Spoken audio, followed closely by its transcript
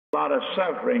A lot of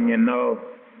suffering,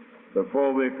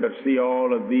 before we could see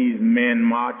all of these men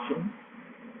marching.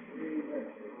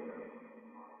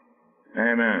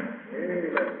 Amen.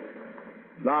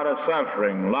 A lot of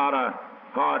suffering, a lot of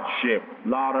hardship, a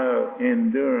lot of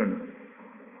endurance,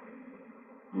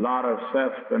 a lot of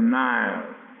self-denial,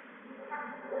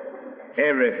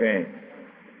 everything.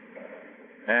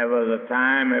 There was a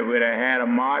time if we'd have had a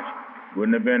march,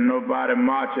 wouldn't have been nobody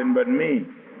marching but me.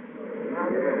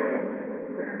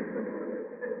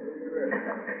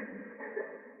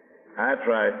 That's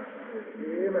right.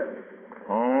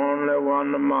 Only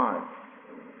one to march.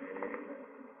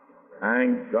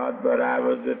 Thank God, but I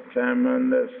was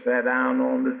determined to set down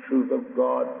on the truth of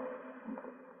God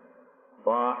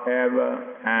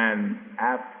forever, and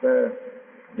after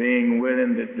being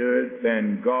willing to do it,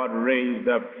 then God raised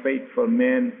up faithful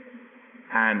men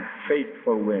and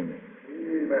faithful women.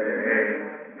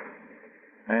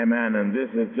 Amen. And this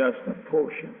is just a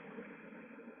portion.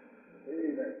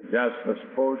 Just a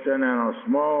portion and a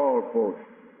small portion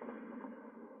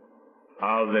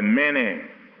of the many,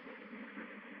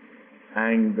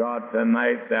 thank God,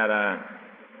 tonight that are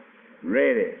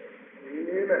ready.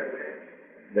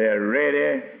 They're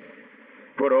ready to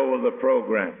put over the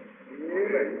program.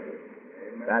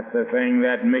 That's the thing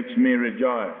that makes me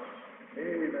rejoice.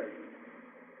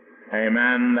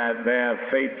 Amen. That there are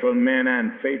faithful men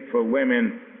and faithful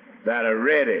women that are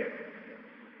ready to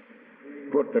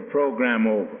put the program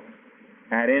over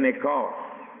at any cost,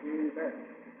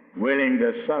 willing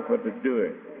to suffer to do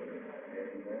it.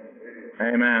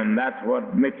 Amen. That's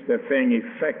what makes the thing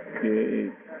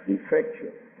effective.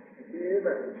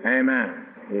 Amen.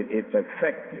 It's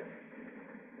effective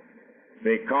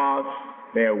because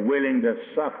they're willing to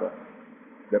suffer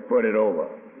to put it over.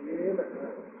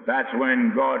 That's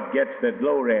when God gets the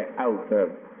glory out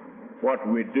of what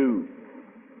we do.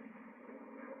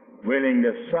 Willing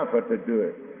to suffer to do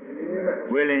it.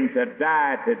 Willing to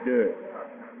die to do it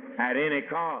at any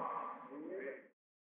cost.